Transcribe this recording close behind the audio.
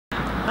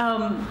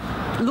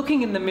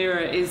Looking in the mirror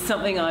is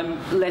something I'm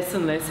less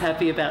and less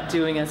happy about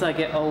doing as I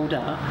get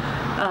older.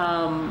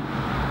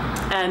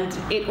 And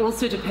it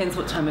also depends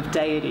what time of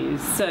day it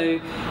is. So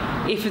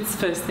if it's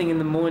first thing in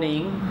the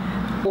morning,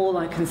 all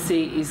I can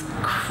see is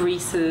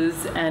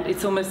creases, and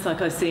it's almost like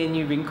I see a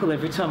new wrinkle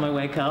every time I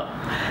wake up,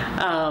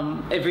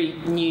 every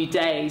new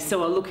day.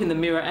 So I look in the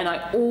mirror and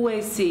I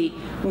always see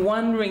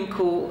one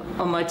wrinkle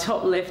on my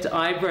top left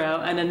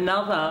eyebrow and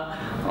another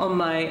on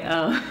my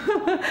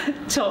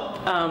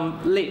top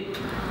lip.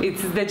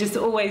 They're just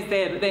always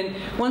there. But then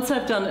once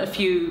I've done a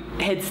few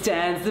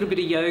headstands, a little bit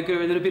of yoga,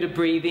 a little bit of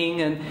breathing,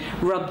 and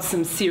rubbed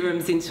some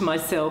serums into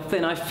myself,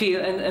 then I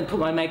feel, and put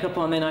my makeup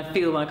on, then I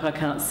feel like I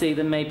can't see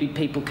them. Maybe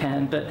people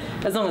can, but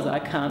as long as I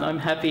can't, I'm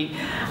happy.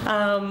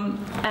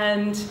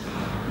 And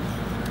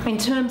in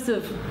terms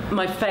of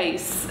my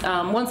face,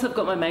 once I've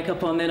got my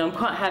makeup on, then I'm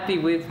quite happy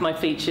with my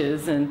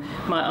features and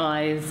my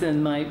eyes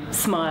and my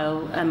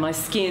smile and my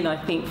skin. I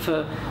think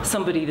for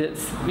somebody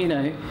that's, you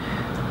know,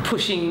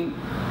 pushing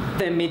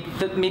their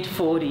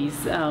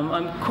mid-40s,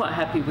 I'm quite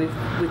happy with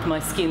my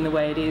skin the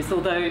way it is.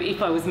 Although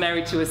if I was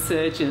married to a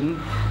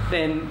surgeon,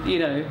 then, you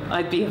know,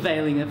 I'd be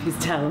availing of his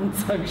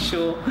talents, I'm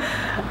sure.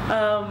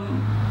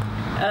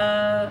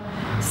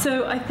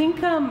 So I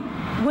think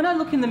when I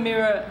look in the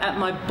mirror at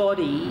my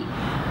body,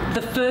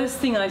 the first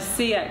thing I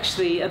see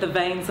actually are the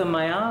veins on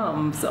my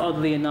arms,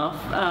 oddly enough.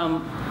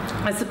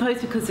 I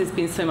suppose because there's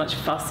been so much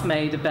fuss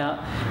made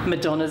about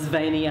Madonna's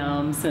veiny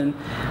arms and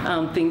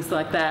things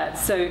like that.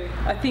 So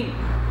I think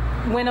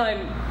when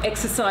I'm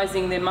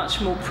exercising, they're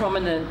much more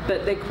prominent,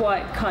 but they're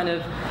quite kind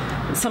of,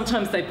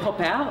 sometimes they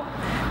pop out.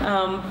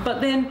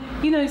 But then,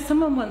 you know,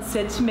 someone once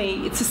said to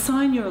me, it's a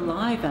sign you're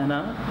alive,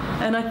 Anna.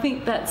 And I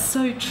think that's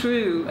so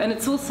true. And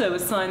it's also a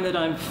sign that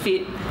I'm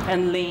fit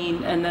and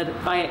lean and that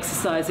I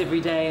exercise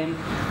every day, and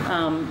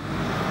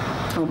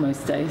or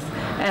most days.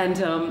 And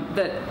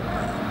that,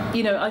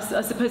 you know, I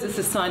suppose it's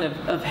a sign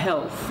of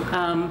health.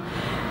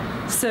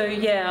 So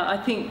yeah, I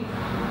think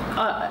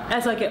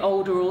as I get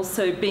older,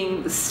 also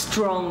being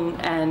strong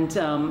and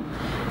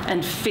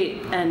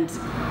fit and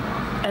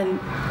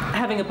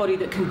having a body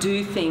that can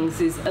do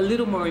things is a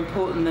little more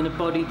important than a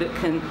body that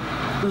can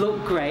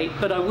look great.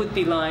 But I would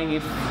be lying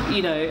if,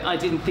 you know, I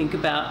didn't think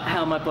about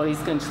how my body's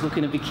going to look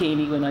in a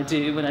bikini when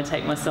I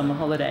take my summer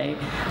holiday.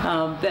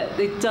 That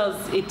it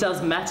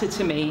does matter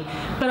to me.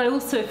 But I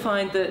also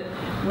find that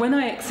when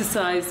I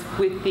exercise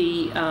with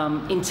the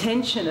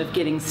intention of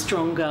getting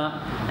stronger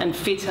and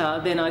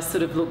fitter, then I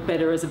sort of look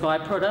better as a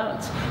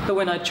byproduct. But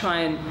when I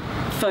try and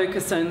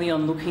focus only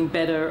on looking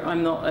better,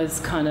 I'm not as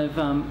kind of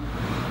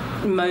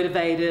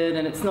motivated,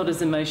 and it's not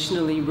as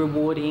emotionally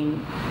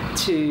rewarding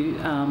to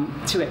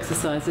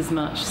exercise as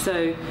much.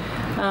 So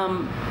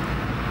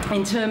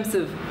in terms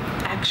of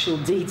actual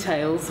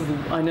details,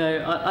 I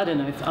don't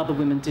know if other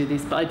women do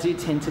this, but I do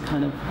tend to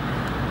kind of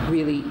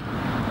really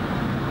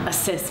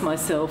assess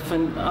myself,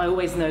 and I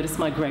always notice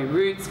my grey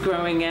roots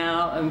growing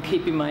out, and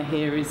keeping my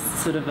hair is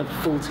sort of a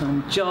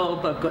full-time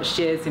job. I've got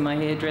shares in my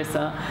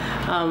hairdresser.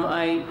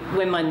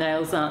 When my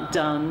nails aren't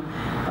done,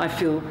 I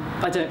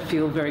don't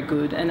feel very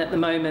good, and at the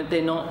moment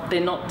they're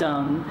not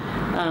done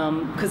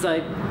because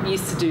I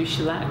used to do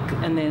shellac,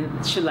 and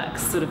then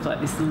shellac's sort of like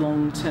this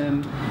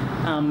long-term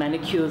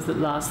manicures that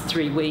last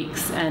 3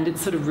 weeks, and it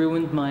sort of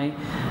ruined my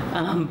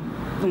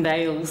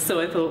nails. So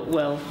I thought,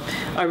 well,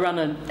 I run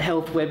a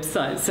health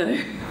website, so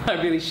I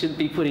really shouldn't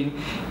be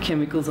putting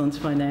chemicals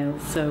onto my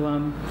nails.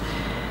 So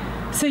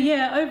so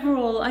yeah,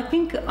 overall I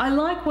think I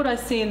like what I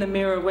see in the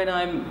mirror when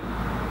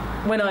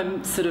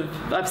I'm sort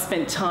of, I've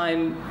spent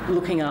time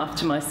looking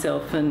after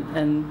myself and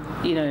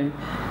you know,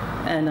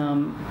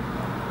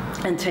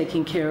 and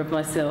taking care of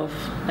myself,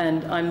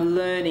 and I'm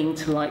learning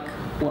to like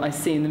what I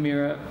see in the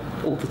mirror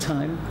all the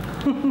time.